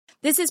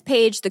This is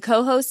Paige, the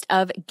co-host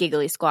of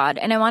Giggly Squad,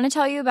 and I want to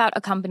tell you about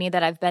a company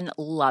that I've been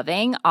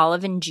loving,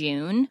 Olive and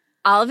June.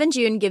 Olive and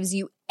June gives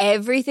you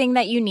everything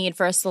that you need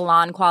for a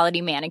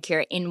salon-quality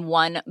manicure in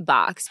one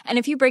box. And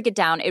if you break it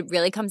down, it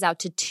really comes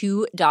out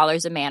to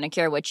 $2 a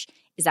manicure, which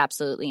is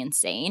absolutely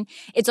insane.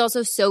 It's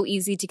also so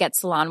easy to get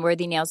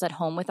salon-worthy nails at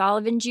home with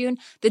Olive and June.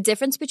 The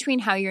difference between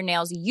how your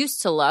nails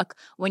used to look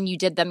when you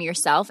did them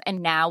yourself and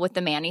now with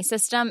the Mani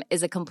system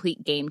is a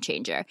complete game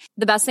changer.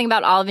 The best thing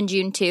about Olive and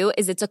June, too,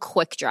 is it's a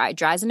quick dry.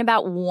 Dries in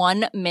about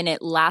 1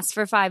 minute, lasts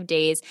for 5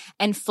 days,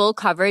 and full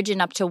coverage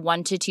in up to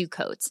 1 to 2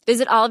 coats.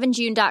 Visit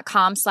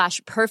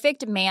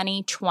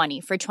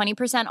oliveandjune.com/perfectmani20 for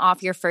 20%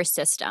 off your first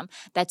system.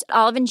 That's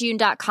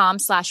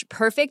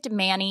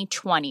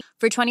oliveandjune.com/perfectmani20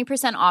 for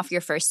 20% off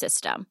your first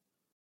system.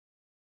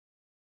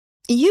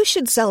 You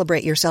should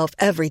celebrate yourself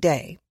every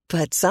day,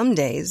 but some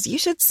days you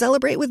should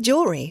celebrate with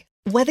jewelry.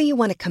 Whether you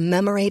want to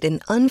commemorate an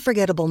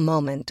unforgettable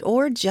moment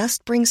or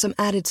just bring some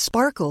added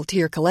sparkle to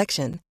your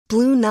collection,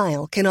 Blue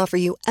Nile can offer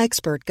you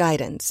expert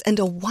guidance and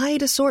a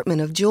wide assortment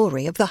of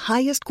jewelry of the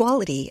highest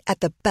quality at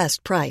the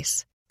best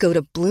price. Go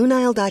to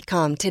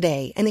BlueNile.com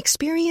today and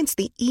experience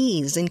the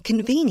ease and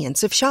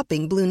convenience of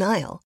shopping Blue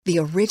Nile, the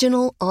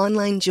original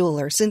online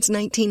jeweler since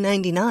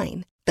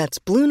 1999. That's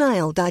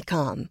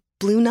BlueNile.com.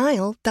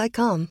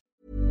 BlueNile.com.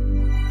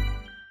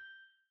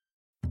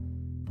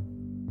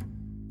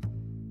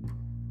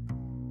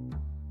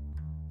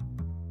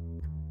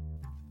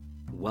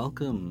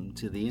 Welcome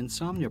to the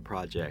Insomnia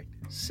Project.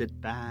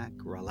 Sit back,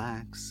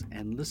 relax,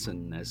 and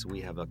listen as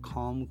we have a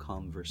calm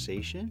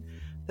conversation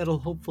that'll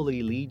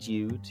hopefully lead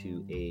you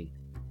to a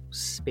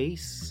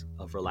space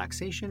of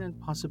relaxation and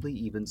possibly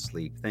even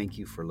sleep. Thank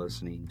you for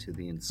listening to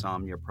the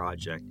Insomnia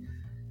Project,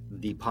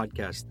 the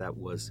podcast that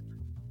was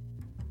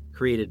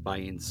created by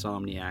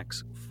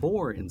insomniacs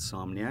for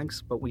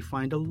insomniacs, but we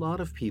find a lot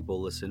of people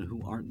listen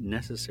who aren't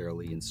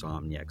necessarily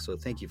insomniacs. So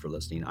thank you for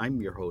listening. I'm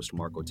your host,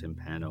 Marco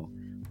Timpano,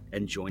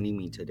 and joining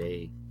me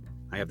today,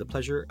 I have the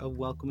pleasure of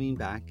welcoming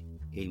back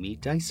Amy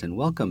Dyson.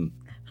 Welcome.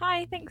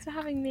 Hi, thanks for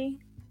having me.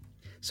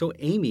 So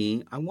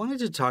Amy, I wanted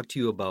to talk to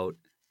you about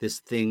this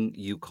thing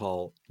you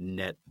call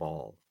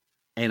netball,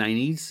 and I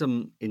need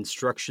some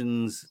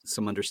instructions,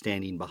 some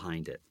understanding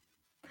behind it.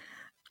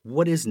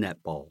 What is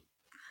netball?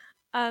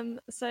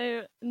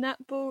 So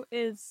netball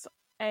is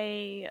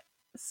a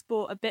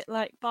sport a bit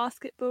like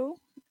basketball.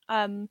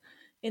 In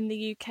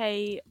the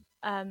UK,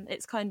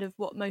 it's kind of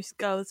what most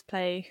girls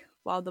play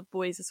while the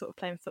boys are sort of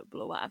playing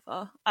football or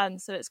whatever.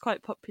 So it's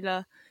quite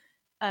popular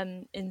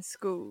in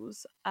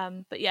schools.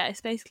 But yeah, it's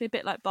basically a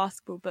bit like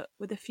basketball, but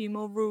with a few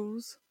more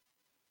rules.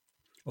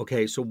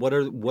 Okay, so what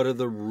are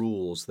the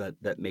rules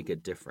that make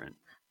it different?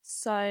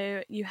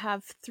 So you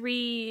have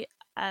 3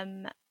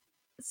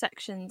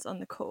 sections on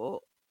the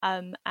court.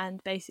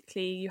 And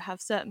basically you have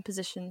certain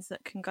positions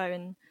that can go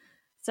in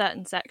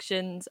certain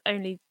sections.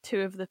 Only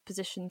 2 of the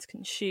positions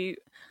can shoot.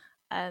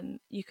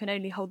 You can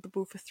only hold the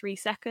ball for 3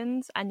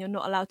 seconds and you're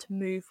not allowed to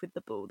move with the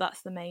ball.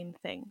 That's the main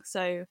thing.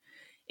 So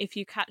if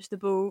you catch the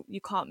ball,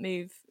 you can't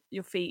move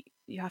your feet.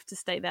 You have to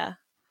stay there.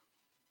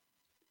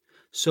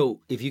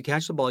 So if you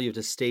catch the ball, you have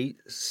to stay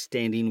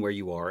standing where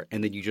you are,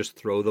 and then you just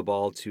throw the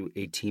ball to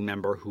a team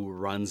member who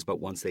runs, but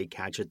once they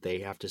catch it, they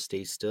have to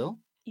stay still?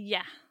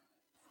 Yeah.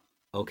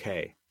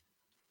 Okay.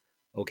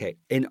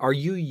 And are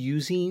you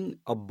using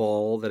a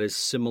ball that is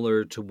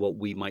similar to what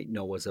we might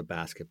know as a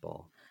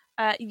basketball?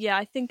 Yeah,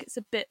 I think it's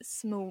a bit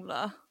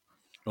smaller.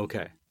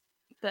 Okay.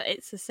 But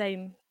it's the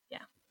same,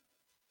 yeah.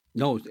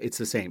 No, it's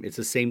the same. It's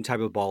the same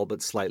type of ball,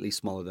 but slightly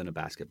smaller than a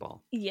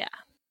basketball. Yeah.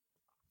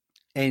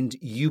 And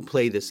you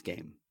play this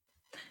game?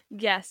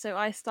 Yeah, so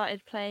I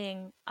started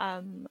playing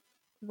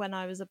when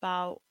I was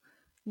about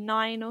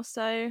 9 or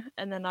so,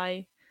 and then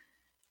I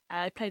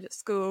played at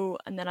school,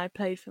 and then I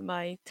played for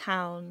my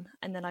town,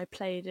 and then I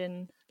played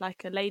in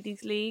like a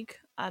ladies' league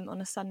on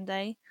a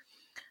Sunday.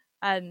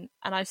 And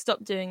I've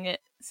stopped doing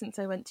it since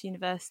I went to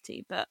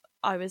university, but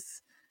I'm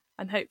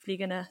hopefully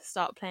going to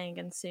start playing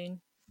again soon.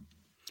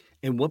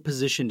 And what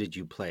position did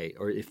you play,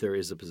 or if there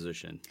is a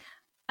position?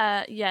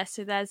 Yeah,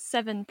 so there's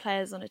 7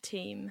 players on a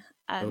team.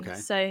 Okay.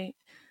 So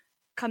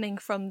coming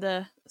from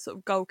the sort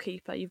of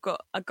goalkeeper, you've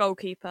got a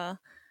goalkeeper,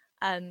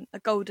 a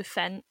goal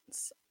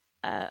defence,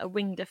 a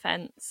wing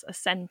defence, a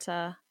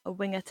centre, a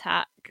wing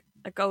attack,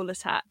 a goal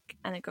attack,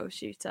 and a goal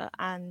shooter.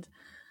 And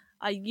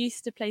I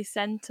used to play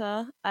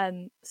centre,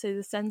 so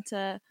the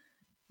centre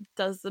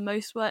does the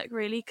most work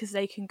really because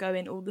they can go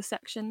in all the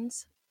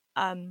sections.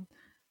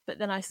 But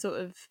then I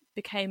sort of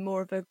became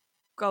more of a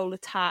goal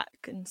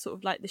attack and sort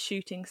of like the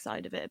shooting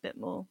side of it a bit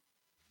more.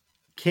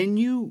 Can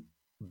you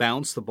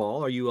bounce the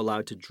ball? Are you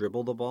allowed to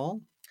dribble the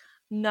ball?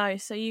 No,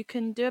 so you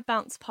can do a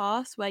bounce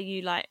pass where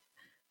you like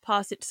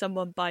pass it to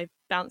someone by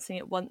bouncing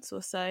it once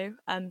or so.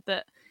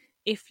 But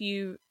if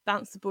you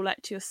bounce the ball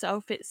out to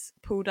yourself, it's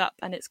pulled up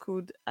and it's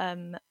called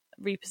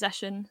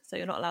repossession. So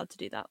you're not allowed to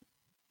do that.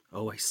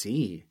 Oh, I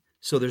see.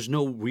 So there's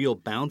no real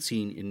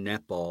bouncing in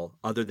netball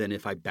other than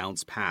if I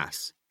bounce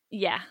pass.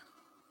 Yeah.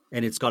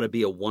 And it's got to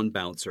be a one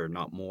bouncer,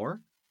 not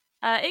more?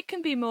 It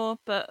can be more,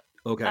 but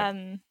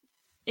okay.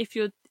 if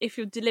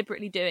you're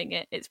deliberately doing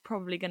it, it's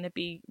probably going to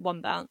be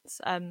one bounce.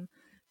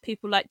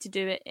 People like to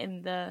do it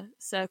in the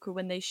circle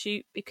when they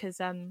shoot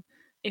because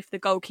if the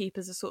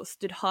goalkeepers are sort of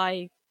stood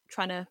high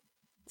trying to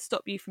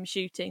stop you from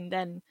shooting,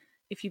 then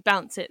if you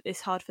bounce it,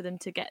 it's hard for them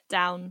to get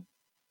down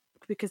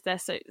because they're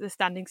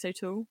standing so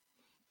tall.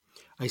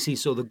 I see.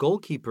 So the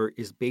goalkeeper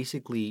is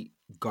basically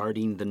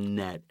guarding the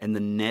net, and the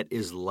net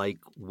is like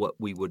what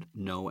we would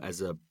know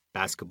as a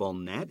basketball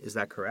net. Is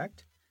that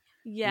correct?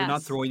 We're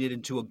not Yes. throwing it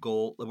into a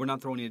goal. We're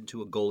not throwing it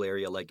into a goal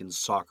area like in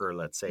soccer,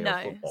 let's say, or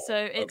No. football. So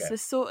it's Okay. a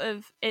sort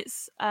of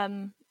it's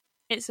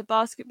a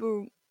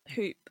basketball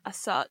hoop as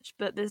such,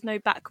 but there's no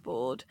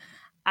backboard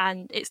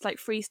and it's like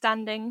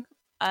freestanding.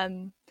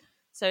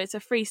 So it's a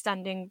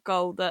freestanding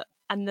goal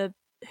and the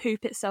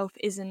hoop itself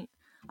isn't.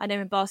 I know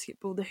in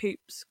basketball the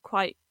hoop's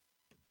quite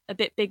a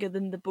bit bigger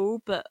than the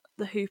ball, but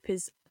the hoop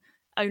is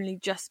only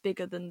just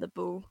bigger than the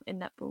ball in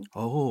netball.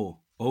 Oh,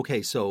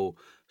 okay. So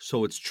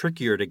it's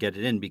trickier to get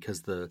it in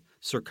because the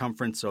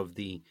circumference of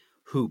the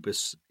hoop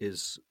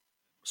is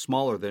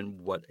smaller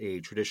than what a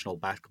traditional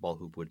basketball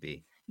hoop would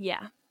be.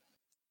 Yeah.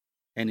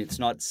 And it's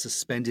not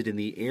suspended in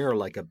the air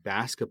like a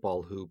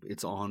basketball hoop.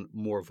 It's on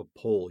more of a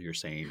pole, you're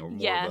saying, or more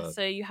of Yeah, a.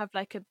 so you have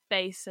like a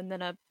base and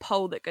then a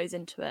pole that goes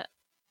into it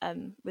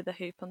with a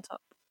hoop on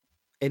top.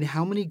 And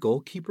how many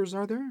goalkeepers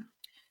are there?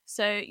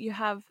 So you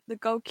have the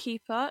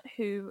goalkeeper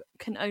who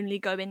can only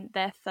go in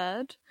their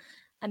third,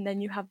 and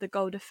then you have the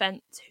goal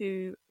defence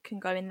who can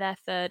go in their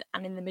third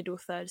and in the middle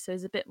third. So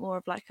it's a bit more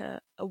of like a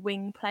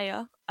wing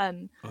player.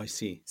 Oh, I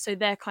see. So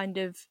they're kind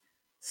of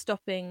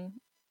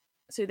stopping.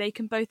 So they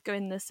can both go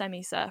in the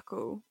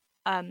semicircle.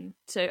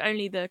 So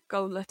only the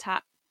goal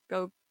attack,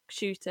 goal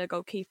shooter,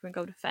 goalkeeper, and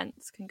goal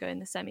defence can go in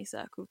the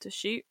semicircle to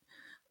shoot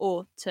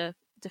or to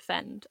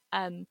defend.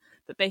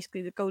 But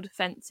basically, the goal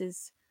defence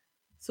is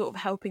sort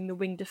of helping the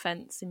wing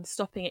defence in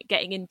stopping it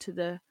getting into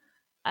the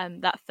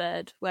that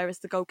third, whereas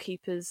the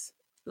goalkeepers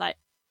like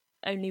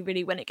only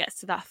really when it gets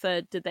to that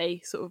third do they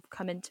sort of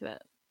come into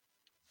it.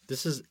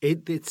 This is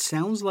it. It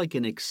sounds like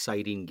an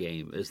exciting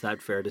game. Is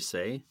that fair to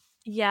say?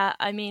 Yeah,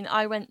 I mean,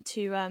 I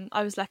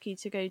was lucky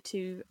to go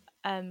to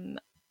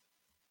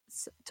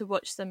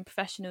watch some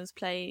professionals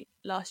play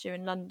last year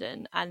in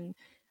London, and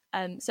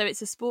so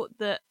it's a sport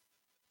that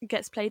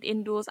gets played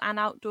indoors and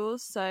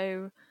outdoors.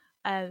 So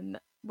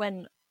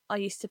when I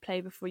used to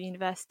play before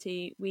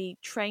university, we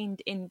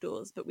trained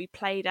indoors, but we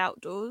played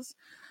outdoors.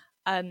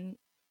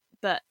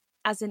 But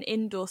as an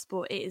indoor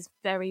sport, it is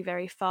very,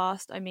 very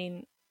fast. I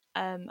mean,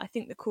 I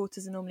think the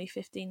quarters are normally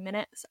 15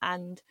 minutes,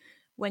 and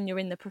when you're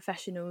in the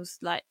professionals,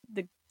 like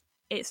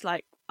it's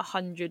like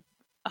 100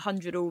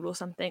 all or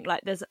something.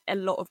 Like there's a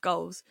lot of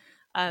goals.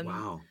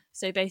 Wow.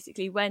 So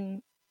basically,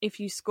 if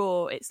you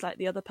score, it's like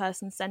the other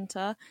person's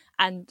center,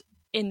 and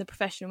in the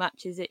professional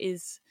matches, it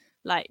is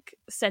like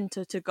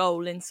center to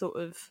goal in sort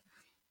of,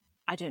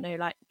 I don't know,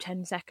 like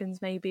 10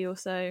 seconds maybe or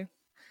so.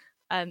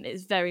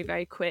 It's very,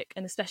 very quick,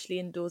 and especially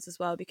indoors as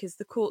well, because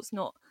the court's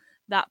not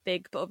that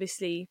big, but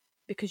obviously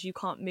because you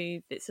can't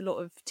move, it's a lot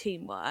of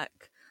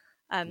teamwork.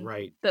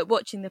 Right. But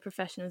watching the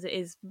professionals, it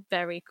is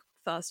very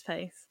fast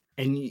paced.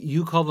 And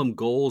you call them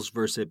goals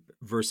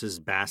versus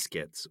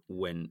baskets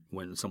when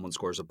someone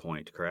scores a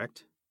point,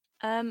 correct?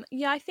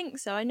 Yeah, I think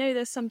so. I know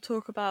there's some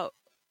talk about,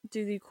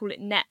 do you call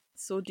it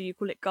nets or do you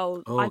call it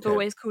goals? Oh, I've okay.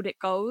 always called it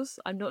goals.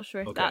 I'm not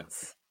sure if Okay.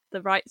 that's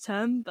the right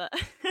term, but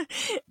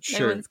no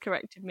Sure. one's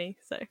corrected me.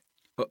 So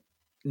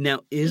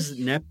Now, is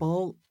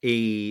netball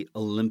a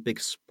Olympic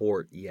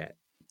sport yet?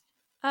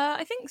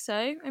 I think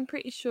so. I'm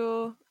pretty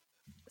sure.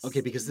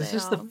 Okay, because this they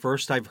is the are.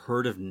 first I've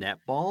heard of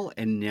netball,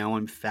 and now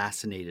I'm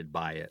fascinated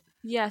by it.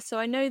 Yeah, so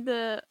I know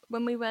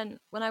when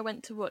I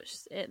went to watch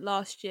it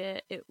last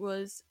year, it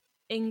was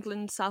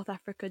England, South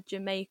Africa,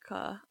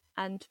 Jamaica,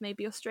 and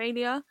maybe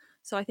Australia.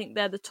 So I think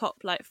they're the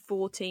top like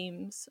 4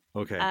 teams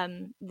Okay.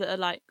 that are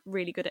like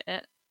really good at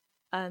it.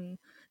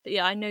 But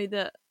yeah, I know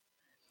that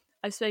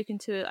I've spoken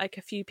to like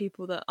a few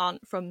people that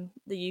aren't from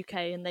the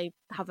UK and they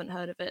haven't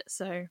heard of it.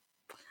 So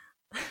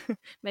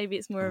maybe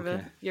it's more of a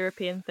Okay.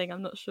 European thing.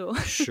 I'm not sure.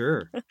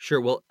 Sure.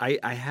 Well,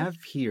 I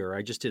have here,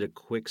 I just did a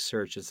quick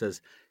search. It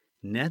says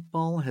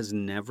netball has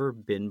never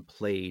been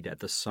played at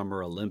the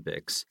Summer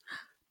Olympics,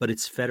 but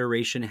its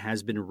federation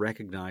has been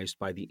recognized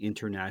by the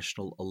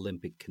International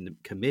Olympic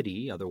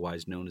Committee,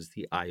 otherwise known as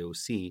the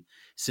IOC,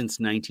 since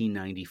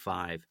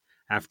 1995,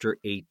 after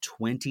a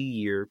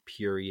 20-year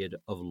period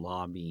of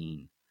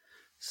lobbying.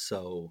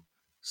 So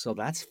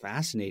that's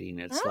fascinating.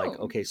 It's like,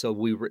 Oh. okay, so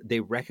they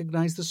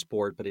recognize the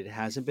sport, but it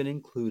hasn't been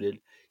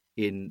included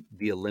in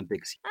the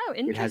Olympics. Oh,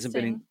 It hasn't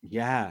been interesting.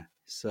 yeah.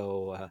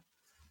 So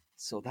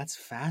that's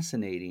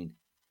fascinating.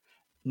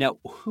 Now,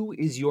 who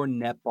is your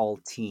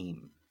netball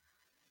team?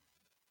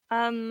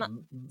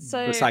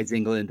 So Besides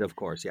England, of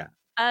course, yeah.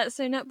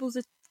 So netball's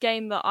a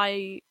game that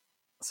I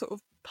sort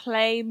of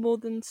play more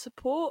than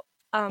support.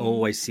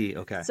 Oh, I see.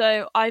 Okay.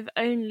 So I've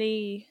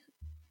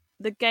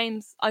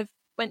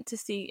went to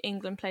see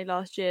England play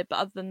last year, but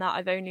other than that,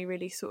 I've only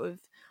really sort of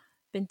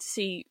been to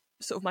see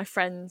sort of my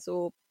friends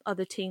or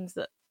other teams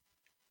that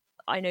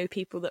I know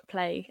people that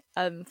play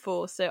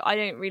for, so I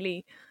don't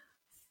really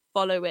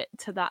follow it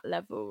to that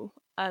level.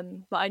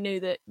 But I know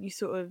that you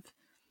sort of,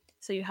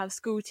 so you have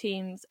school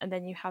teams, and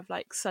then you have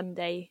like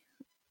Sunday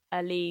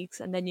leagues,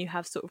 and then you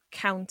have sort of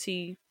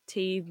county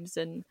teams,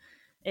 and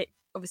it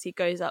obviously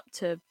goes up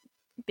to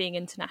being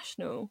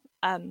international.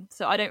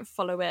 So I don't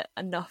follow it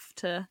enough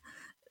to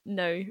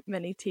know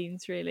many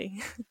teams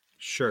really.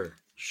 Sure,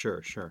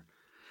 sure, sure.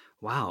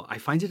 Wow, I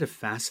find it a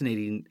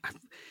fascinating,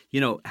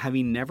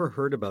 having never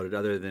heard about it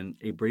other than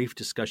a brief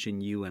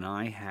discussion you and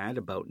I had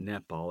about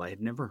netball. I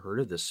had never heard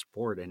of this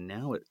sport, and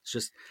now it's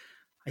just,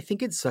 I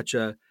think it's such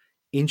a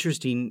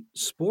interesting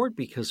sport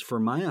because for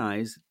my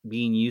eyes,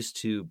 being used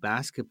to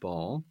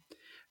basketball,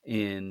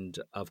 and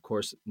of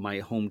course, my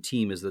home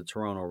team is the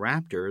Toronto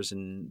Raptors,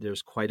 and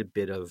there's quite a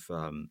bit of,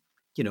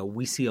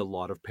 we see a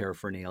lot of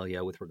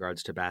paraphernalia with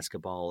regards to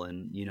basketball,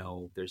 and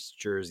there's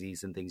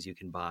jerseys and things you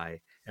can buy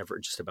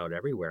just about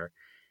everywhere,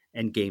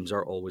 and games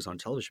are always on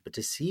television. But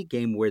to see a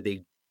game where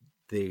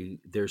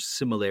there's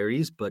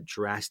similarities but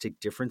drastic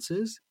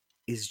differences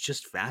is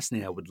just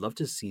fascinating. I would love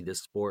to see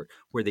this sport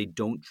where they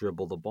don't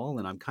dribble the ball,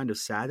 and I'm kind of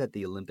sad that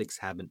the Olympics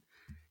haven't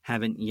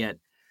yet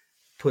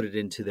put it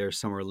into their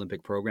Summer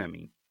Olympic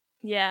programming.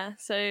 Yeah,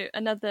 so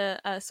another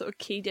sort of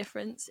key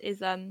difference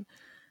is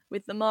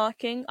with the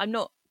marking. I'm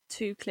not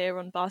too clear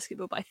on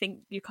basketball, but I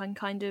think you can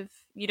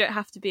you don't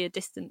have to be a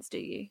distance, do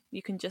you?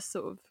 You can just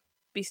sort of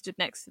be stood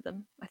next to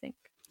them, I think.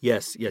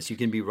 Yes, you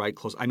can be right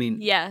close. I mean,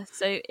 yeah,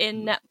 so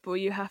in netball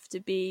you have to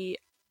be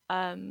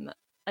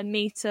a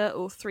meter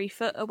or 3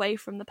 foot away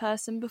from the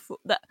person before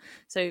that.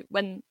 So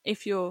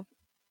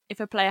if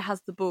a player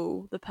has the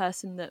ball, the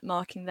person that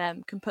marking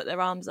them can put their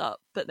arms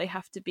up, but they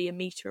have to be a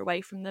meter away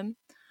from them.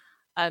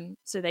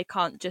 So they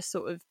can't just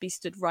sort of be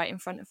stood right in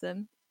front of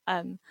them.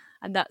 And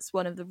that's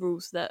one of the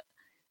rules that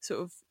sort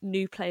of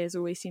new players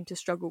always seem to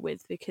struggle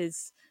with,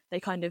 because I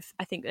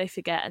think they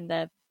forget, and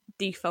their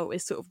default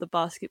is sort of the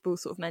basketball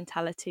sort of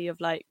mentality of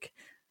like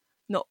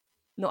not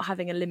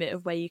having a limit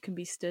of where you can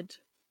be stood.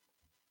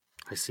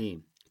 I see.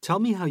 Tell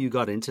me how you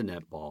got into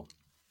netball.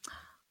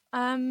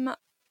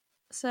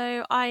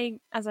 So I,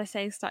 as I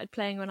say, started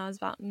playing when I was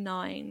about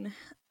 9.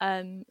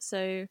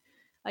 So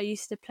I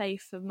used to play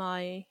for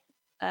my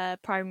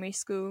primary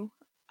school,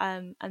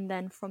 and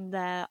then from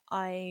there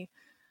I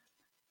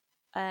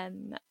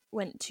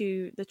went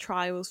to the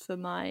trials for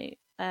my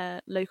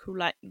local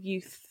like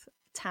youth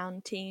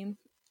town team,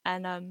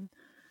 and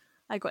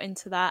I got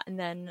into that. And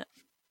then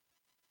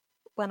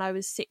when I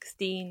was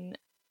 16,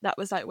 that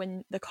was like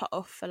when the cut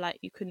off for like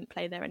you couldn't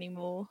play there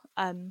anymore.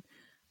 And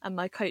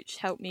my coach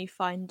helped me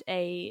find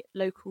a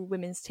local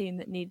women's team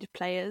that needed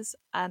players.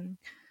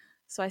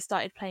 So I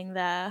started playing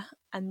there,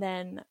 and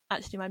then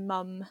actually my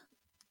mum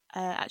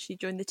actually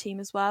joined the team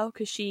as well,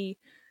 because she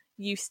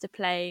used to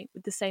play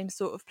with the same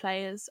sort of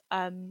players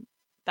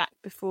back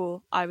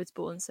before I was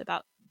born, so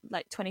about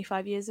like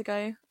 25 years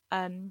ago.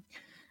 And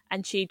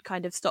she'd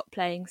kind of stopped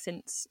playing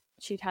since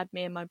she'd had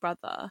me and my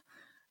brother.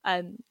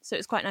 So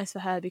it's quite nice for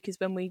her, because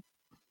when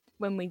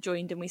we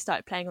joined and we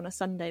started playing on a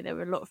Sunday, there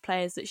were a lot of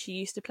players that she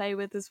used to play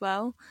with as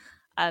well.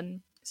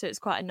 So it's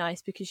quite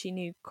nice because she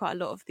knew quite a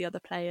lot of the other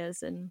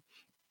players. And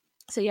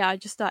so yeah, I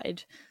just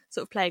started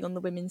sort of playing on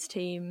the women's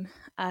team,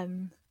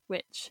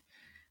 which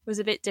was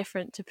a bit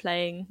different to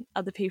playing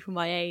other people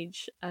my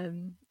age,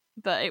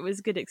 but it was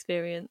a good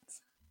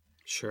experience.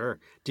 Sure.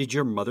 Did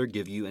your mother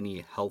give you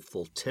any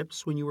helpful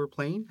tips when you were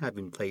playing,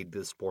 having played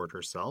the sport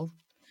herself?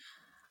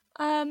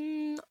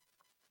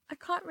 I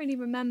can't really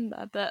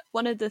remember, but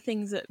one of the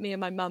things that me and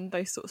my mum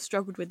both sort of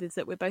struggled with is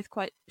that we're both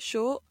quite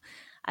short,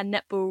 and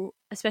netball,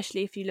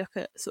 especially if you look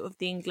at sort of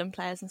the England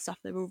players and stuff,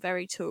 they're all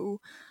very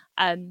tall.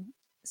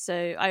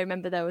 So I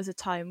remember there was a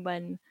time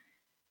when,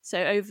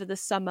 so over the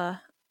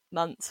summer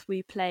months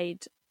we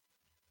played,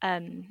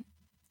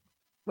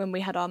 when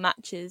we had our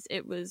matches,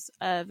 it was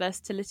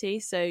versatility.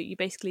 So you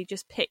basically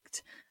just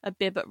picked a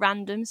bib at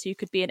random, so you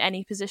could be in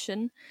any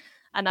position.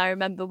 And I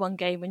remember one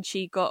game when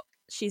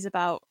she's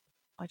about,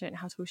 I don't know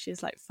how tall she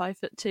is, like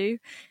 5'2",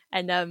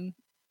 and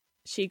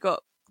she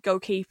got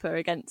goalkeeper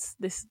against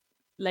this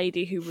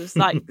lady who was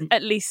like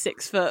at least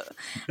 6 foot,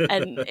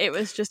 and it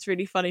was just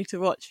really funny to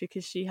watch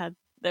because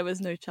there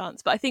was no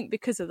chance. But I think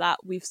because of that,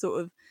 we've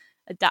sort of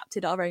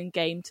adapted our own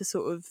game to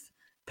sort of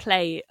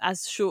play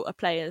as shorter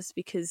players,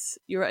 because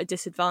you're at a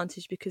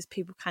disadvantage because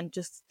people can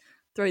just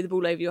throw the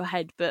ball over your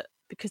head. But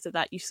because of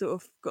that, you sort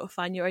of got to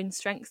find your own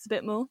strengths a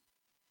bit more.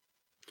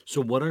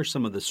 So what are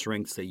some of the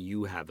strengths that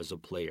you have as a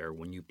player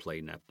when you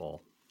play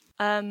netball?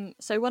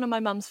 So one of my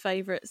mum's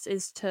favourites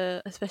is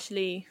to,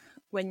 especially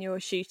when you're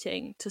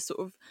shooting, to sort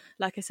of,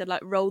 like I said,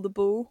 like roll the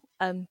ball,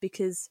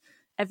 because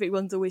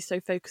everyone's always so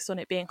focused on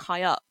it being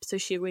high up. So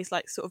she always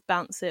like sort of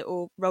bounce it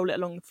or roll it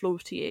along the floor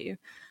to you,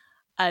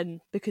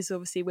 because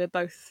obviously we're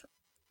both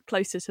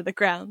closer to the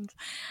ground.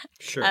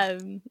 Sure.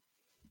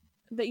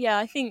 But yeah,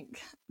 I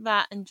think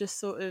that, and just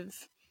sort of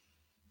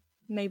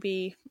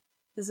maybe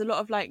there's a lot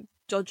of like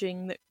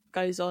dodging that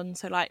goes on,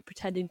 so like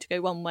pretending to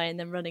go one way and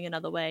then running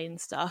another way and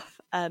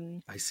stuff.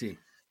 I see.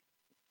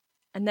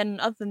 And then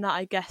other than that,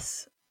 I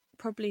guess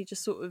probably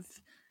just sort of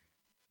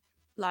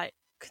like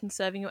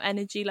conserving your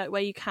energy like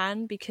where you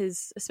can,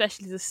 because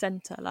especially the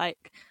centre,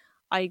 like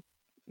I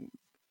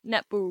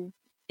netball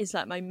is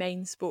like my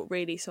main sport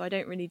really, so I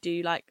don't really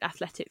do like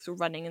athletics or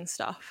running and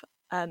stuff.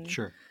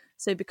 Sure.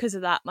 So because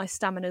of that, my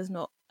stamina's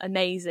not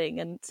amazing,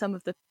 and some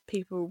of the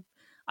people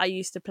I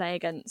used to play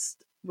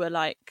against were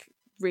like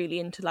really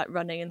into like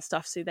running and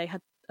stuff, so they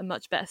had a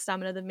much better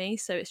stamina than me.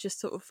 So it's just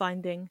sort of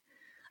finding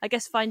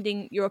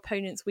your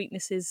opponent's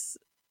weaknesses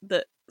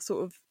that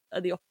sort of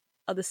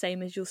are the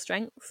same as your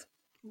strengths.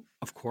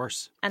 Of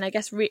course. And I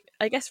guess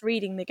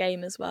reading the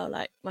game as well.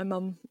 Like my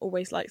mum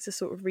always likes to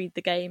sort of read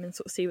the game and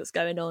sort of see what's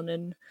going on,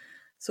 and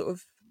sort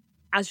of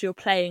as you're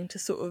playing to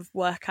sort of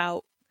work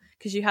out,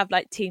 because you have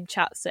like team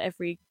chats at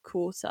every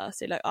quarter.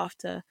 So like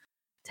after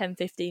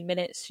 10-15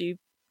 minutes, you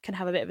can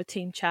have a bit of a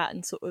team chat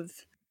and sort of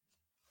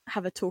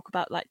have a talk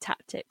about like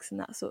tactics and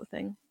that sort of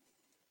thing.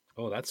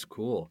 Oh, that's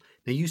cool.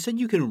 Now you said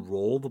you can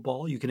roll the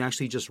ball. You can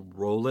actually just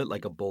roll it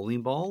like a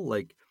bowling ball,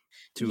 like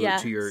to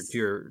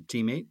your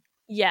teammate.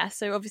 Yeah,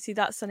 so obviously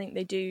that's something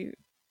they do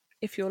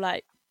if you're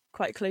like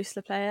quite close to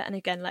the player. And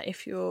again, like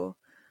if you're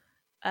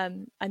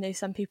I know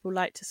some people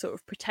like to sort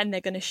of pretend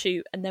they're going to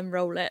shoot and then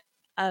roll it,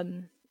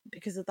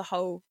 because of the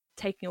whole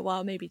taking a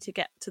while maybe to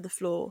get to the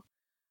floor.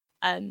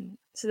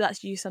 So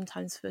that's used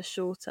sometimes for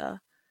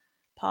shorter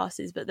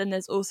passes, but then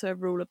there's also a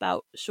rule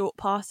about short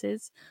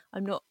passes.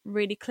 I'm not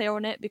really clear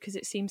on it, because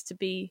it seems to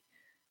be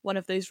one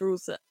of those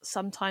rules that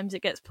sometimes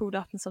it gets pulled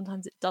up and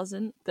sometimes it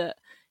doesn't. But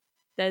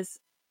there's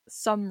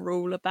some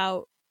rule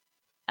about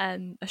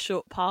a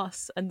short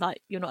pass, and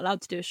like you're not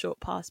allowed to do a short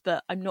pass,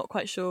 but I'm not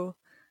quite sure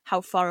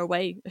how far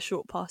away a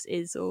short pass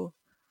is or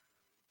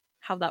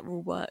how that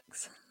rule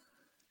works.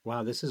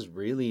 Wow, this is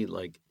really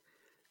like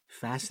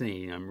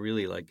fascinating. I'm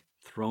really like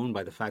thrown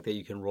by the fact that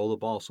you can roll the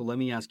ball. So let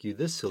me ask you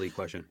this silly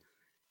question.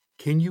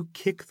 Can you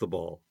kick the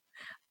ball?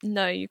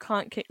 No, you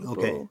can't kick the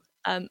Okay. ball.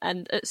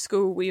 And at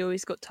school we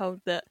always got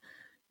told that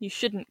you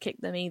shouldn't kick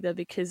them either,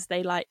 because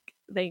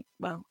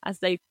as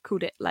they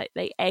called it, like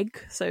they egg.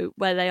 So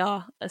where they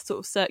are a sort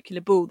of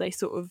circular ball, they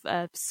sort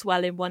of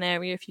swell in one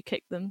area if you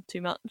kick them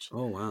too much.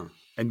 Oh, wow.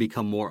 And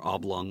become more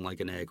oblong like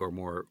an egg or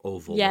more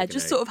oval Yeah, like an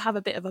just egg. sort of have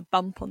a bit of a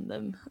bump on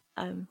them,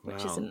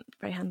 which Wow. isn't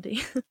very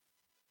handy.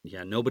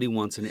 Yeah, nobody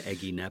wants an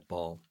eggy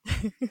netball.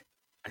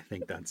 I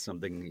think that's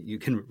something you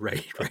can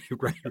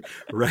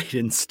write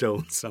in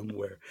stone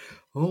somewhere.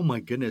 Oh my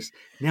goodness.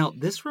 Now,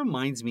 this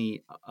reminds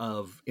me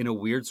of, in a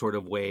weird sort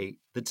of way,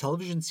 the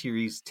television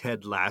series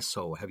Ted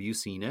Lasso. Have you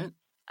seen it?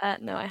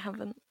 No, I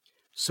haven't.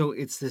 So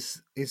it's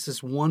this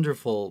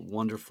wonderful,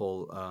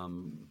 wonderful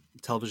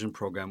television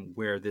program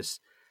where this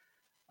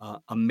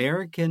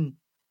American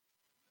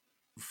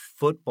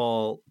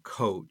football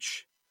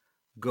coach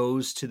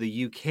goes to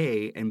the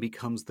UK and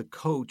becomes the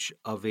coach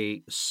of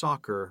a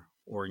soccer,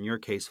 or in your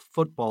case,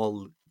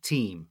 football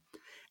team.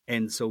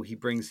 And so he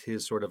brings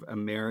his sort of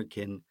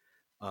American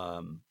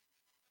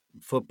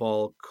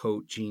football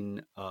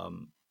coaching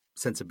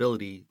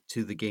sensibility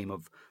to the game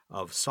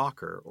of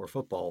soccer or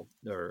football,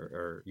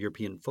 or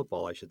European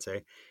football, I should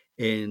say.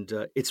 And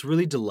it's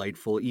really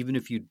delightful, even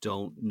if you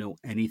don't know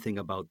anything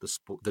about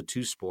the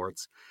two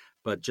sports,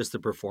 but just the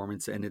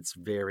performance. And it's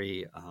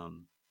very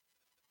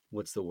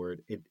what's the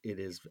word? It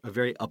is a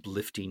very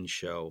uplifting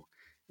show,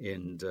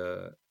 and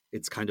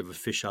it's kind of a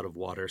fish out of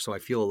water. So I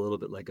feel a little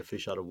bit like a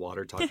fish out of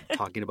water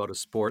talking about a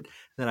sport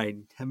that I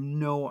have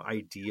no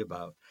idea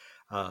about.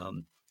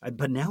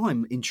 But now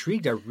I'm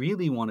intrigued. I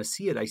really want to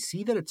see it. I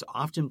see that it's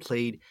often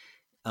played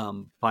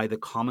by the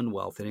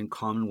Commonwealth and in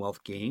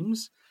Commonwealth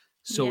games.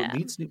 So Yeah.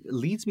 it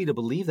leads me to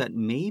believe that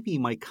maybe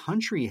my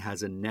country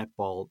has a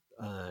netball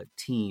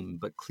team,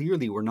 but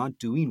clearly we're not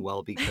doing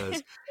well,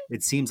 because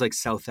it seems like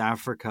South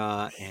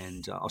Africa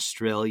and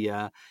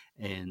Australia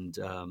and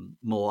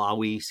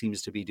Malawi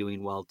seems to be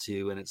doing well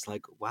too. And it's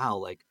like, wow,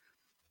 like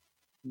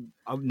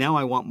now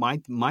I want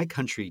my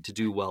country to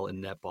do well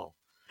in netball.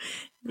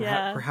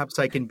 Yeah. Perhaps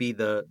I can be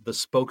the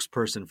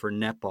spokesperson for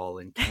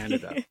netball in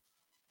Canada.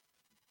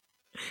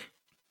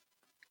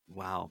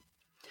 Wow.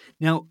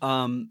 Now,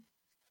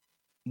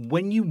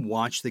 when you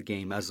watch the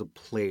game as a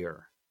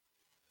player,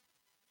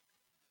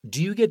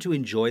 do you get to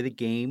enjoy the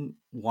game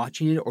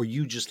watching it, or are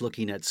you just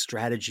looking at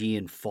strategy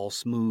and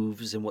false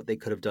moves and what they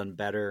could have done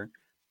better?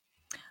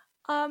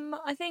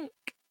 I think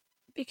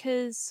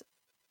because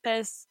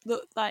there's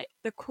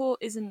the court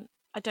isn't,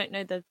 I don't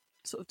know the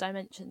sort of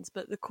dimensions,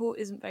 but the court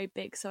isn't very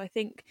big. So I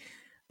think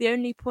the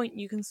only point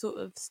you can sort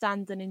of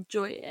stand and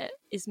enjoy it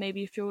is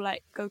maybe if you're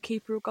like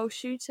goalkeeper or goal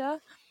shooter.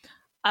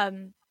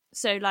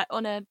 So like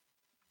on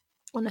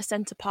a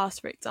centre pass,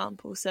 for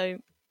example, so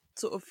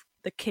sort of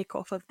the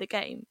kickoff of the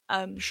game.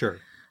 Sure.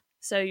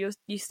 So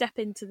you step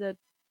into the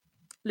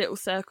little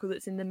circle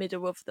that's in the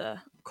middle of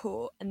the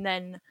court, and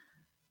then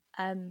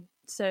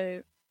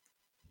so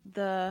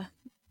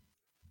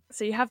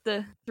you have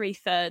the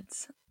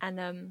 3/3,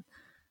 and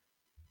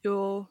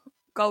your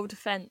goal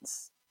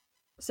defense.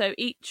 So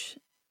each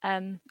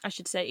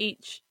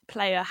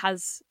player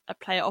has a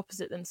player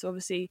opposite them. So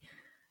obviously,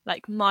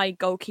 like my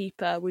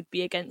goalkeeper would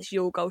be against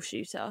your goal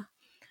shooter,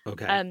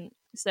 Okay.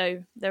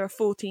 So there are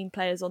 14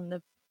 players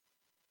on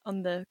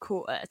the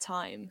court at a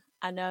time,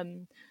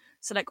 and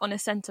so like on a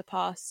centre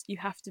pass, you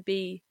have to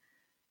be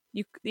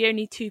the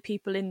only two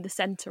people in the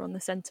centre on the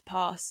centre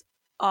pass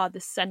are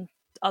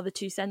the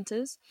two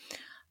centres.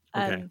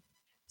 Okay.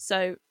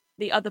 So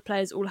the other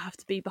players all have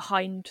to be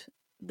behind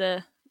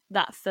that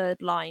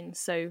third line,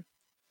 so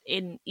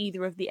in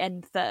either of the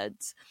end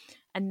thirds,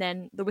 and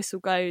then the whistle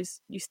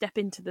goes, you step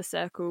into the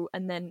circle,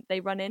 and then they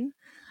run in.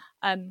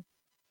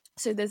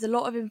 So there's a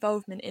lot of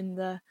involvement in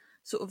the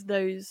sort of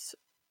those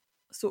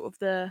sort of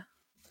the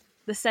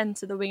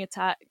centre, the wing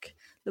attack,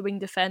 the wing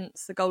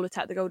defence, the goal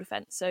attack, the goal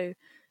defence. So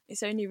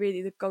it's only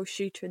really the goal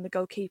shooter and the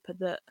goalkeeper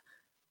that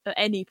at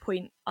any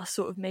point are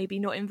sort of maybe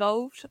not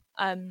involved.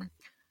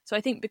 So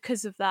I think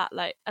because of that,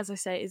 like as I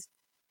say, it's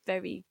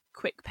very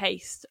quick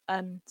paced.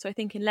 So I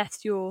think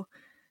unless you're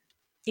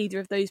either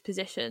of those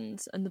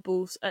positions and the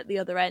ball's at the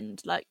other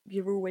end, like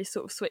you're always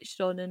sort of switched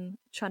on and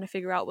trying to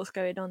figure out what's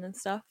going on and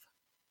stuff.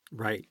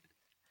 Right.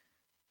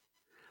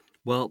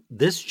 Well,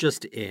 this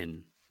just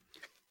in.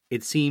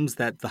 It seems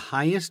that the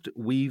highest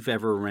we've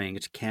ever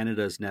ranked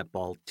Canada's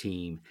netball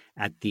team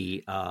at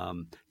the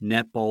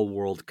Netball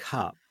World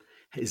Cup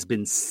has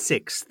been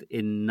sixth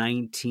in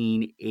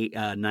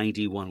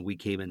 1991. We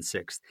came in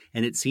sixth.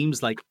 And it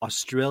seems like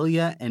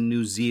Australia and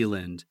New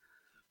Zealand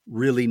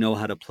really know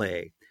how to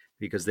play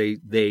because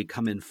they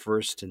come in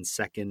first and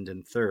second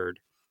and third.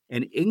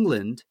 And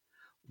England,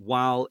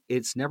 while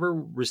it's never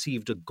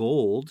received a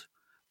gold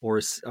or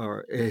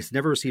it's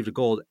never received a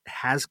gold,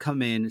 has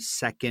come in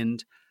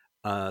second,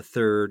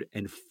 third,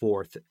 and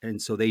fourth.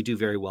 And so they do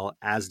very well,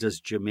 as does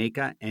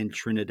Jamaica and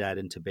Trinidad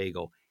and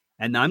Tobago.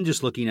 And I'm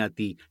just looking at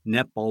the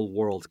Netball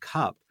World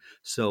Cup.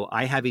 So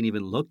I haven't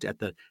even looked at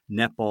the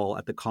netball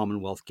at the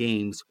Commonwealth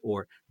Games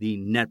or the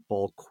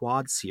Netball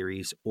Quad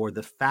Series or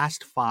the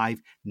Fast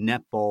Five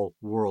Netball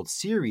World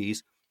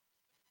Series.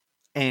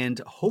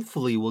 And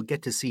hopefully we'll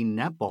get to see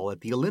netball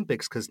at the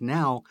Olympics because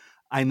now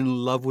I'm in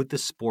love with the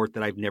sport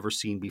that I've never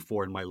seen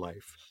before in my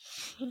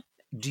life.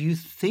 Do you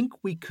think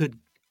we could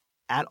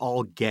at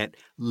all get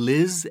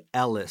Liz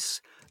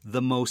Ellis,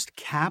 the most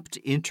capped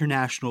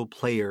international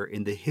player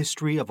in the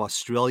history of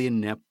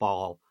Australian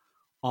netball,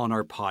 on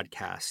our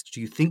podcast? Do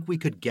you think we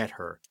could get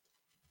her?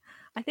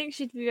 I think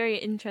she'd be very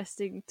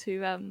interesting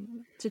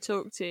to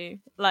talk to,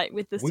 like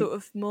with the sort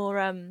of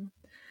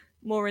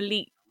more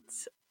elite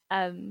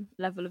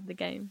level of the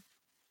game.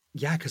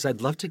 Yeah, because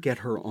I'd love to get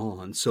her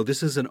on. So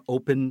this is an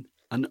open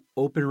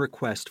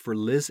request for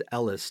Liz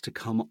Ellis to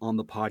come on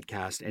the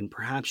podcast, and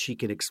perhaps she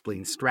can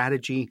explain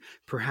strategy.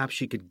 Perhaps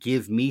she could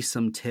give me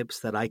some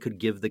tips that I could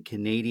give the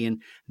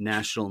Canadian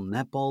national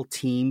netball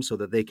team so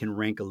that they can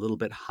rank a little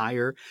bit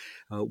higher.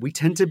 We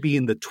tend to be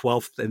in the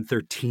 12th and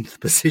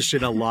 13th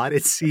position a lot,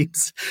 it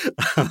seems.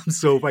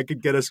 So if I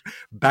could get us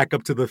back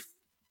up to the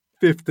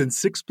fifth and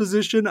sixth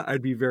position,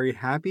 I'd be very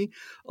happy.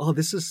 Oh,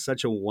 this is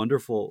such a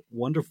wonderful,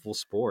 wonderful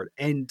sport.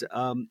 And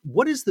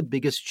what is the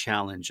biggest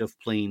challenge of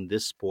playing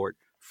this sport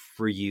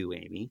for you,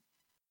 Amy?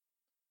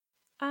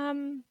 That's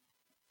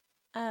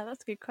a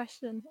good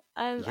question.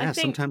 Yeah, I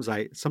think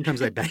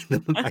sometimes I bang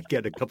them. I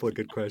get a couple of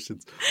good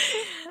questions.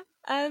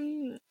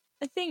 I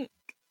think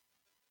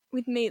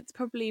with me it's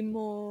probably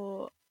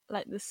more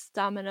like the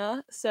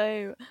stamina.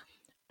 So,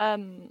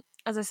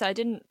 as I said, I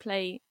didn't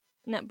play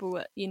netball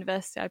at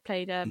university. I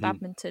played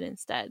badminton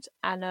instead,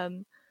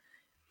 and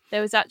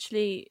there was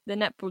actually the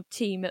netball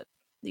team at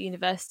the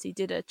university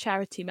did a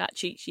charity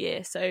match each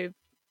year. So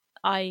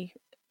I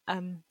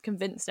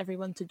convinced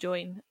everyone to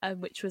join,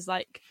 which was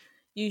like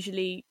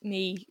usually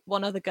me,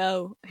 one other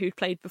girl who'd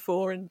played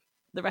before, and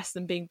the rest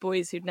of them being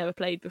boys who'd never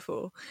played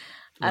before.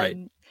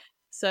 Right.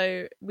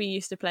 So we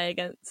used to play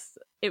against.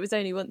 It was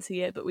only once a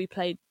year, but we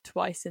played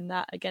twice in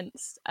that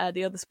against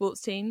the other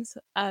sports teams.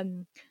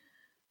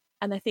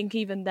 And I think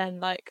even then,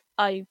 like,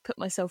 I put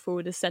myself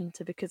forward as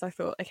centre because I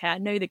thought, okay, I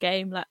know the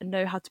game, like, I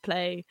know how to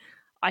play.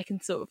 I can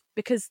sort of,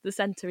 because the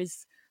centre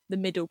is the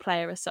middle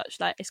player as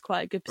such, like, it's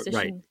quite a good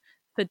position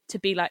to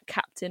be like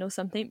captain or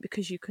something,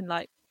 because you can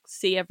like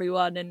see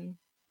everyone and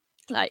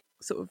like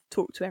sort of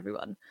talk to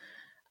everyone.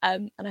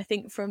 And I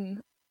think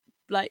from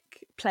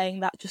like playing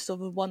that just sort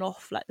of a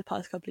one-off, like the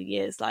past couple of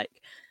years,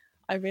 like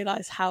I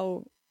realised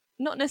how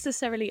not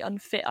necessarily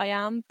unfit I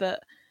am,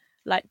 but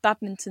like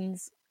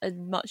badminton's a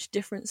much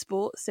different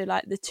sport, so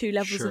like the two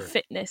levels of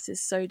fitness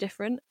is so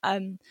different.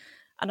 And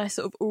I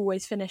sort of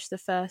always finish the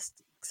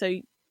first, so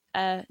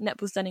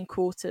netball's done in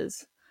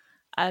quarters,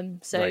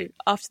 so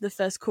after the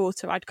first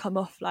quarter I'd come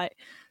off like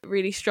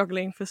really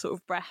struggling for sort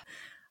of breath.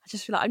 I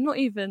just feel like I'm not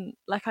even,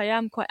 like, I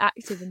am quite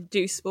active and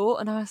do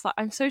sport, and I was like,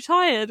 I'm so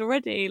tired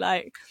already,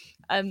 like,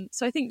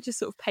 so I think just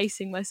sort of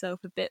pacing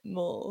myself a bit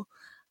more,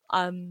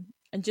 and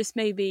just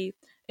maybe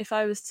if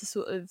I was to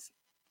sort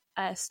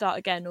of start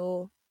again,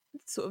 or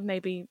sort of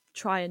maybe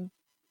try and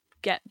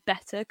get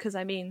better, because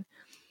I mean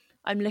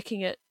I'm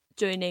looking at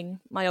joining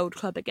my old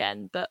club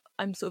again, but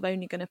I'm sort of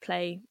only going to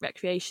play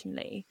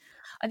recreationally.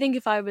 I think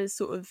if I was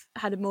sort of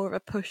had more of a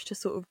push to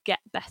sort of get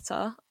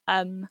better,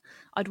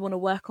 I'd want to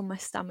work on my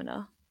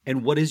stamina.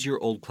 And what is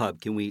your old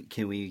club? Can we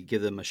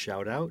give them a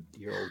shout out?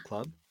 Your old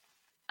club?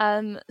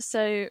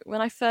 So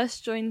when I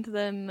first joined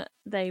them,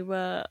 they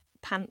were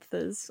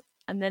Panthers,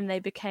 and then they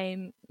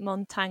became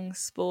Montagne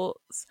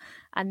Sports,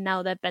 and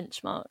now they're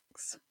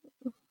Benchmarks.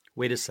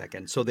 Wait a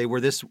second. So they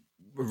were this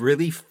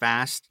really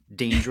fast,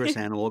 dangerous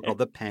animal called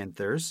the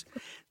Panthers.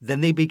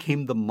 Then they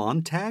became the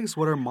Montags.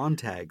 What are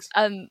Montags?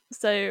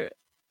 So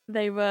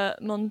they were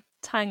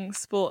Montagne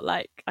Sport,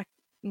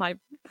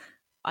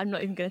 I'm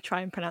not even going to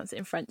try and pronounce it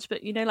in French,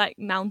 but like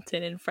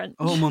mountain in French.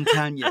 Oh,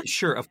 Montagne.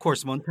 Sure, of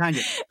course, Montagne.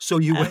 So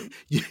you went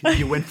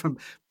you went from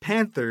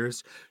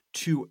Panthers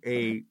to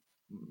a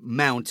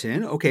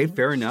mountain. Okay,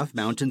 fair enough.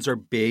 Mountains are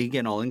big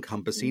and all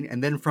encompassing.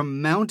 And then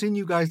from mountain,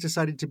 you guys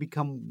decided to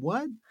become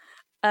what?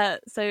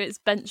 So it's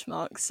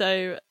Benchmark.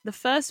 So the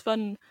first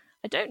one,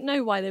 I don't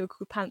know why they were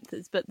called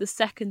Panthers, but the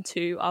second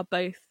two are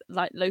both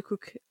like local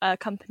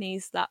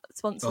companies that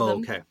sponsor them.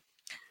 Okay.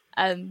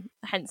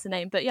 Hence the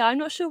name. But yeah, I'm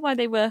not sure why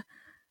they were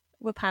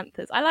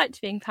Panthers. I liked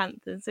being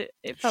Panthers.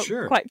 It felt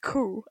quite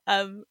cool.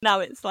 Now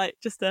it's like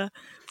just a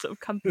sort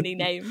of company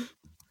name.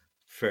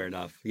 Fair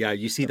enough. Yeah,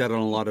 you see that on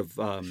a lot of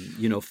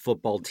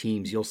football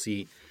teams. You'll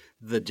see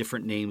the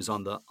different names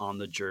on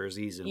the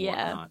jerseys and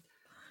whatnot.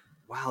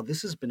 Wow,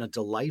 this has been a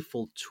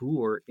delightful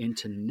tour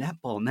into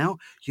netball. Now,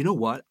 you know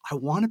what? I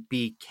want to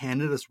be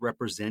Canada's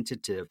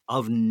representative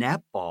of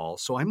netball.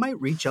 So I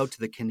might reach out to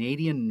the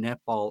Canadian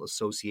Netball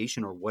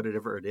Association or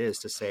whatever it is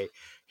to say,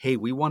 hey,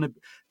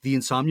 the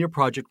Insomnia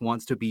Project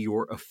wants to be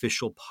your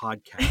official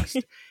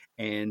podcast.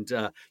 And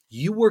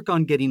you work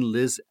on getting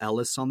Liz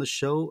Ellis on the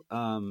show,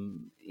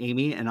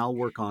 Amy, and I'll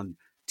work on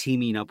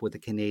teaming up with the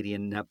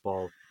Canadian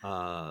Netball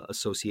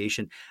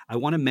Association. I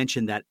want to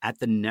mention that at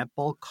the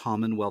Netball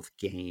Commonwealth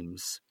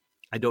Games,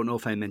 I don't know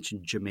if I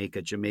mentioned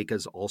Jamaica. Jamaica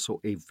is also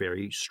a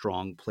very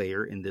strong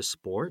player in this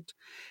sport.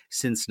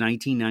 Since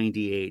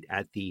 1998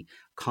 at the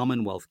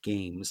Commonwealth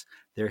Games,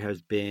 there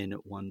has been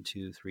 1,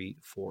 2, 3,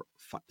 4,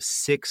 5,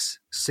 6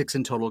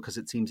 in total because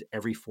it seems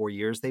every 4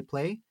 years they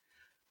play.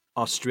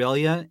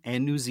 Australia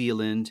and New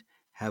Zealand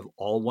have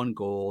all won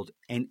gold,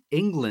 and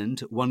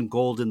England won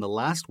gold in the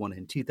last one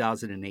in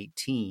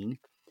 2018.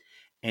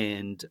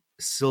 And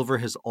silver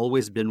has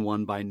always been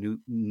won by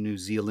New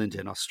Zealand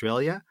and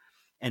Australia,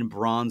 and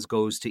bronze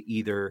goes to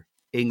either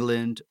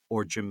England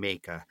or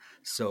Jamaica.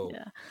 So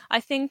yeah, I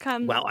think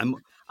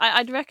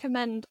I'd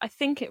recommend. I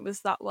think it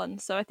was that one.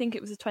 So I think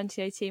it was a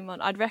 2018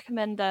 one. I'd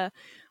recommend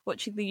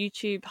watching the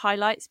YouTube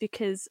highlights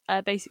because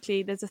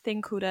basically there's a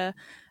thing called a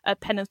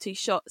penalty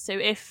shot. So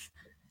if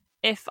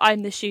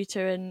I'm the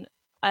shooter and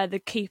the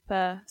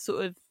keeper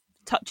sort of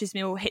touches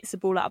me or hits the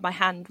ball out of my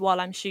hand while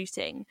I'm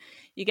shooting,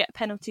 you get a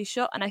penalty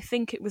shot. And I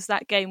think it was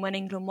that game when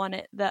England won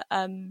it that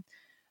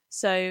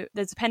so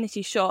there's a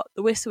penalty shot,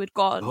 the whistle had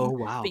gone,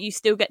 but you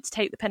still get to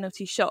take the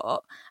penalty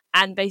shot,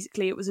 and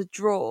basically it was a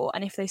draw,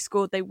 and if they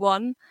scored they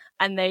won,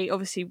 and they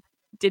obviously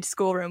did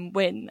score and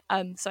win.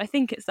 So I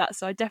think it's that.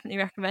 So I definitely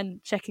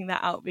recommend checking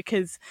that out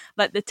because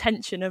like the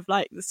tension of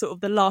like the sort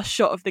of the last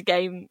shot of the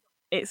game,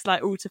 it's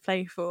like all to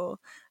play for.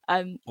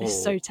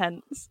 It's so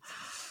tense.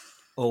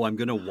 Oh, I'm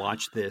going to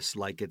watch this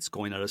like it's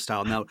going out of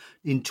style. Now,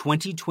 in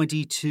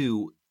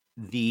 2022,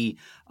 the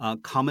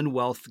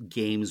Commonwealth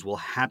Games will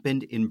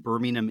happen in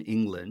Birmingham,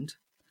 England.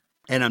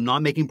 And I'm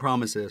not making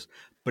promises,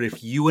 but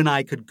if you and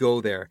I could go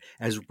there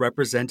as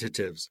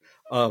representatives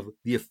of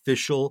the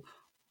official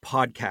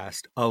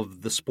podcast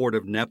of the sport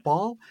of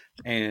netball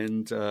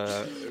and, do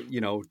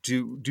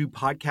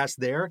podcasts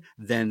there,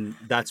 then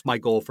that's my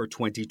goal for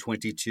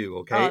 2022.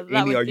 Okay.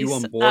 Amy, are you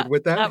on board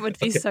with that? That would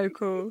be so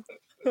cool.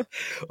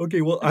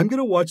 Okay, well, I'm going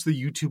to watch the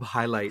YouTube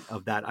highlight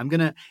of that. I'm going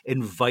to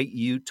invite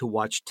you to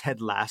watch Ted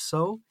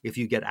Lasso if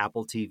you get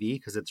Apple TV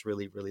because it's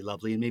really, really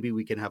lovely. And maybe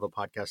we can have a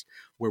podcast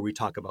where we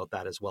talk about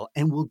that as well.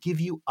 And we'll give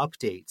you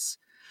updates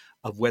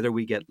of whether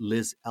we get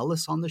Liz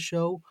Ellis on the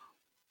show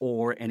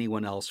or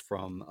anyone else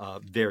from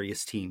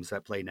various teams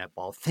that play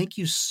netball. Thank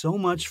you so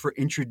much for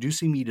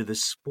introducing me to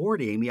this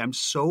sport, Amy. I'm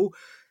so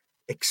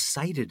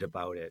excited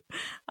about it.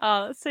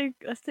 Oh, that's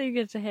so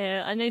good to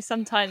hear. I know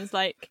sometimes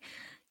like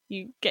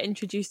you get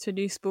introduced to a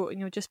new sport and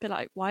you'll just be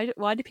like, why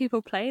do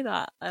people play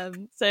that?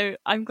 So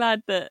I'm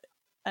glad that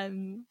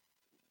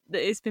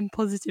it's been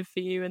positive for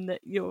you and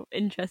that you're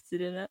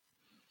interested in it.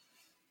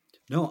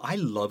 No, I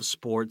love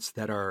sports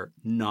that are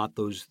not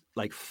those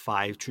like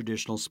 5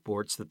 traditional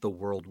sports that the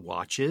world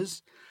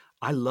watches.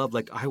 I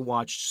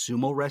watched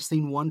sumo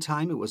wrestling one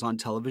time. It was on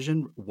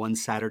television one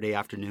Saturday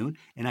afternoon,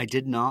 and I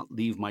did not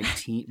leave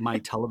my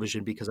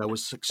television because I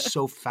was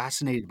so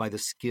fascinated by the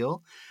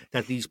skill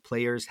that these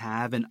players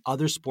have. And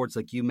other sports,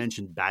 like you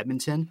mentioned,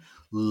 badminton.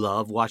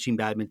 Love watching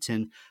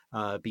badminton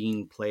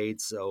being played.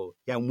 So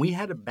yeah, and we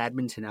had a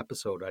badminton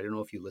episode. I don't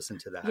know if you listened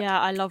to that. Yeah,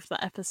 I loved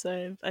that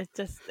episode. I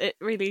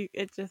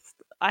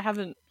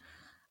haven't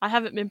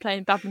been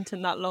playing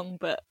badminton that long,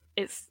 but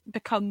it's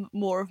become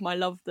more of my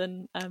love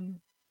than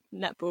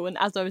netball. And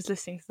as I was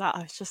listening to that,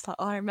 I was just like,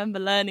 I remember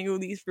learning all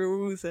these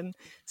rules, and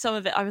some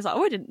of it I was like,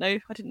 I didn't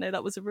know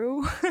that was a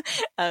rule.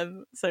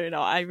 So no,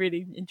 I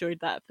really enjoyed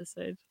that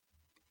episode.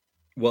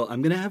 Well,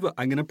 I'm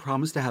gonna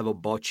promise to have a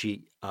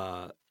bocce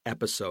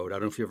episode. I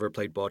don't know if you ever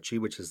played bocce,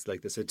 which is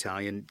like this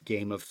Italian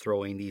game of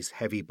throwing these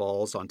heavy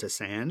balls onto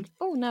sand.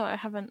 Oh no, I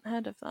haven't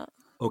heard of that.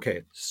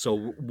 Okay,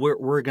 so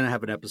we're gonna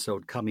have an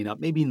episode coming up,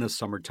 maybe in the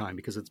summertime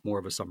because it's more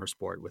of a summer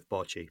sport with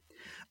bocce.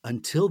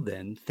 Until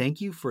then,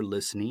 thank you for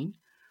listening.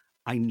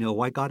 I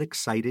know I got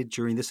excited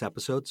during this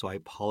episode, so I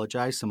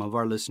apologize. Some of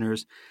our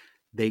listeners,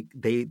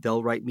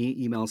 they'll write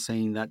me emails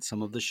saying that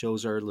some of the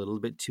shows are a little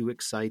bit too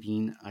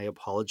exciting. I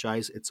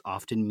apologize. It's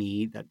often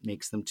me that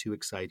makes them too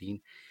exciting.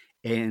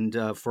 And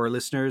for our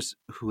listeners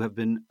who have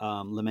been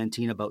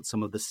lamenting about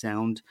some of the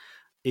sound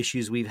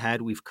issues we've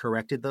had, we've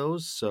corrected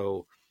those.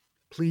 So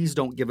please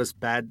don't give us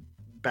bad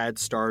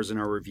stars in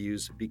our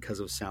reviews because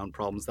of sound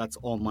problems. That's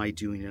all my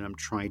doing, and I'm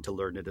trying to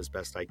learn it as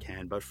best I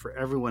can. But for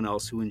everyone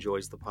else who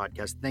enjoys the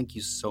podcast, thank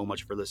you so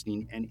much for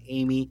listening. And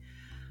Amy,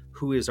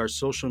 who is our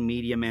social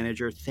media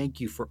manager,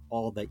 thank you for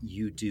all that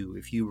you do.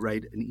 If you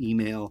write an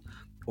email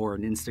or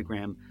an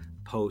Instagram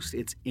post,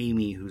 it's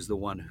Amy who's the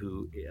one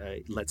who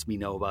lets me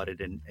know about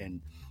it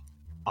and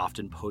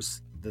often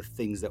posts the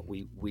things that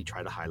we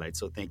try to highlight.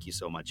 So thank you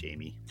so much,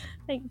 Amy.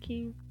 Thank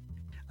you.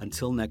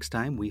 Until next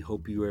time, we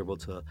hope you are able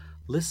to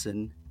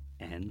listen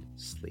and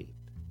sleep.